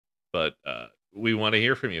But we want to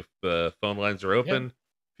hear from you. The phone lines are open.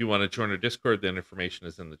 If you want to join our Discord, the information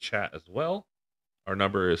is in the chat as well. Our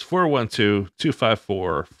number is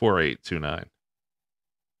 412-254-4829.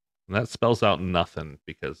 And that spells out nothing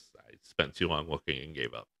because I spent too long looking and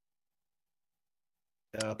gave up.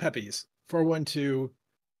 Peppies. 412-349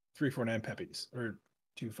 Peppies. Or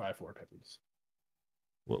 254 Peppies.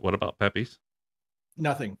 What about Peppies?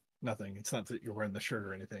 Nothing. It's not that you're wearing the shirt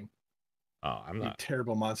or anything. Oh, I'm not. You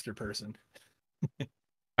terrible monster person. I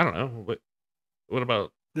don't know. What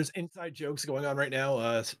about... There's inside jokes going on right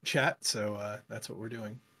now, chat, so that's what we're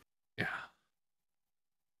doing. Yeah.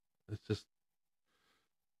 It's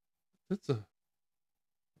a... What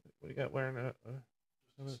do you got wearing that? All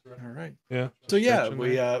right. Yeah. So yeah,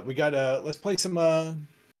 we got let's play some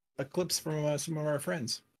clips from some of our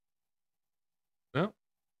friends. No.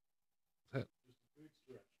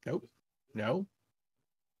 Nope. No.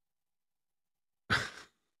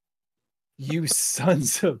 You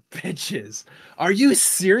sons of bitches. Are you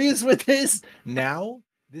serious with this? Now?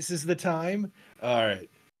 This is the time? All right.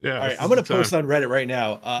 Yeah. All right. I'm going to post on Reddit right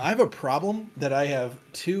now. I have a problem that I have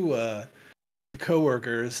two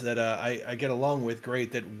coworkers that I get along with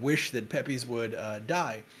great that wish that Peppi's would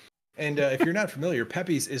die. And if you're not familiar,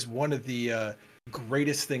 Peppi's is one of the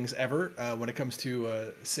greatest things ever when it comes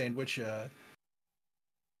to sandwich.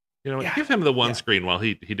 Give him the one screen while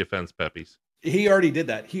he defends Peppi's. He already did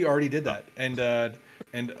that.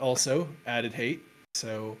 And also added hate.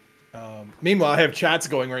 So meanwhile, I have chats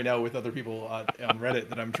going right now with other people on Reddit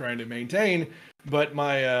that I'm trying to maintain. But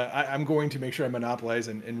I'm going to make sure I monopolize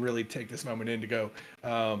and really take this moment in to go.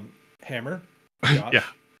 Hammer, Josh, yeah,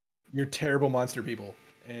 you're terrible monster people.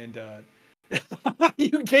 And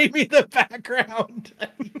you gave me the background.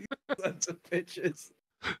 You sons of bitches.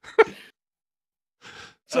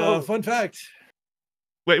 So fun fact.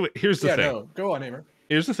 Wait. Here's the thing. No, go on, Hammer.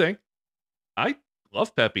 Here's the thing. I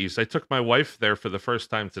love Peppi's. I took my wife there for the first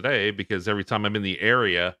time today because every time I'm in the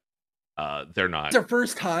area, they're not. It's our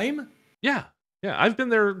first time? Yeah. I've been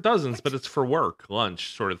there dozens, but it's for work,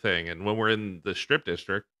 lunch sort of thing. And when we're in the strip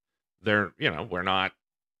district, we're not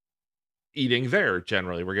eating there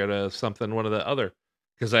generally. We're going to something, one or the other,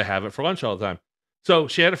 because I have it for lunch all the time. So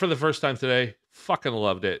she had it for the first time today. Fucking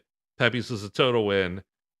loved it. Peppi's was a total win.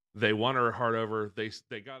 They won her heart over. They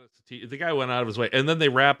got us the guy went out of his way, and then they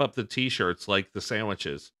wrap up the t-shirts like the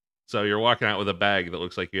sandwiches. So you're walking out with a bag that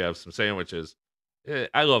looks like you have some sandwiches.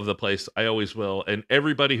 I love the place. I always will. And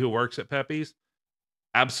everybody who works at Peppi's,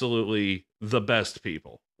 absolutely the best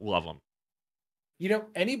people. Love them.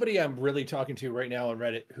 Anybody I'm really talking to right now on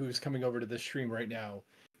Reddit who's coming over to this stream right now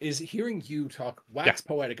is hearing you talk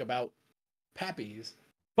poetic about Peppi's.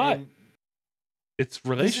 But it's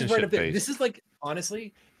relationship based. This is like,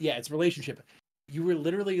 honestly, it's relationship. You were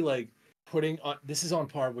literally like putting on, this is on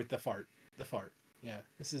par with the fart. Yeah.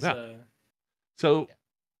 This is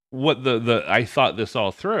what I thought this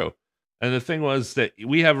all through. And the thing was that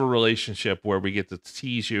we have a relationship where we get to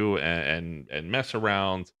tease you and mess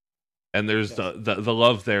around, and there's the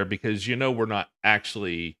love there because we're not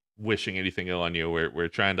actually wishing anything ill on you. We're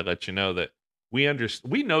trying to let you know that we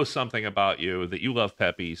know something about you, that you love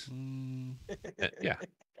Peppi's. Yeah.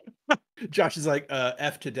 Josh is like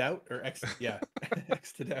F to doubt or X. Yeah.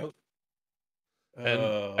 X to doubt. And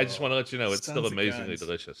I just want to let you know it's still amazingly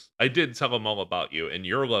delicious. I did tell them all about you and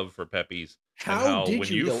your love for Peppi's. How did when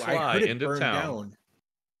you fly into town? Down.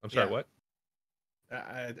 I'm sorry, what?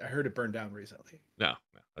 I heard it burned down recently. No,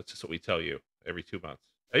 that's just what we tell you every 2 months.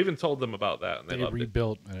 I even told them about that, and they loved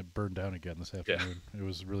rebuilt and it burned down again this afternoon. It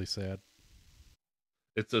was really sad.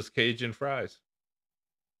 It's those Cajun fries.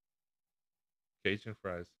 But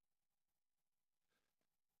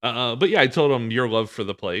yeah, I told them your love for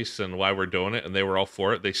the place and why we're doing it, and they were all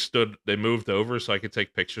for it. They moved over so I could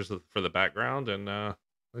take pictures for the background, and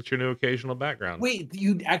that's your new occasional background. Wait,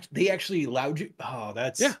 they actually allowed you? Oh,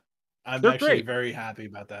 that's I'm they're actually great. Very happy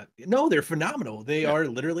about that. No, they're phenomenal. They are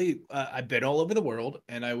literally. I've been all over the world,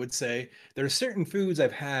 and I would say there's certain foods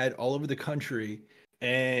I've had all over the country,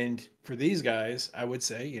 and for these guys, I would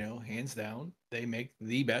say, hands down, they make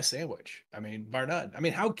the best sandwich. I mean, bar none. I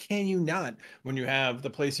mean, how can you not when you have the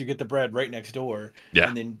place you get the bread right next door,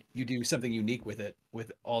 and then you do something unique with it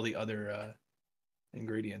with all the other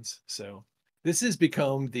ingredients. So this has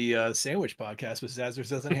become the sandwich podcast with Zazz,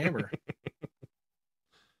 Zazz, and Hammer.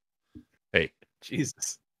 Hey,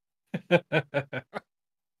 Jesus. All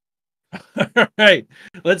right,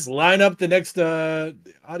 let's line up the next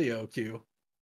audio cue.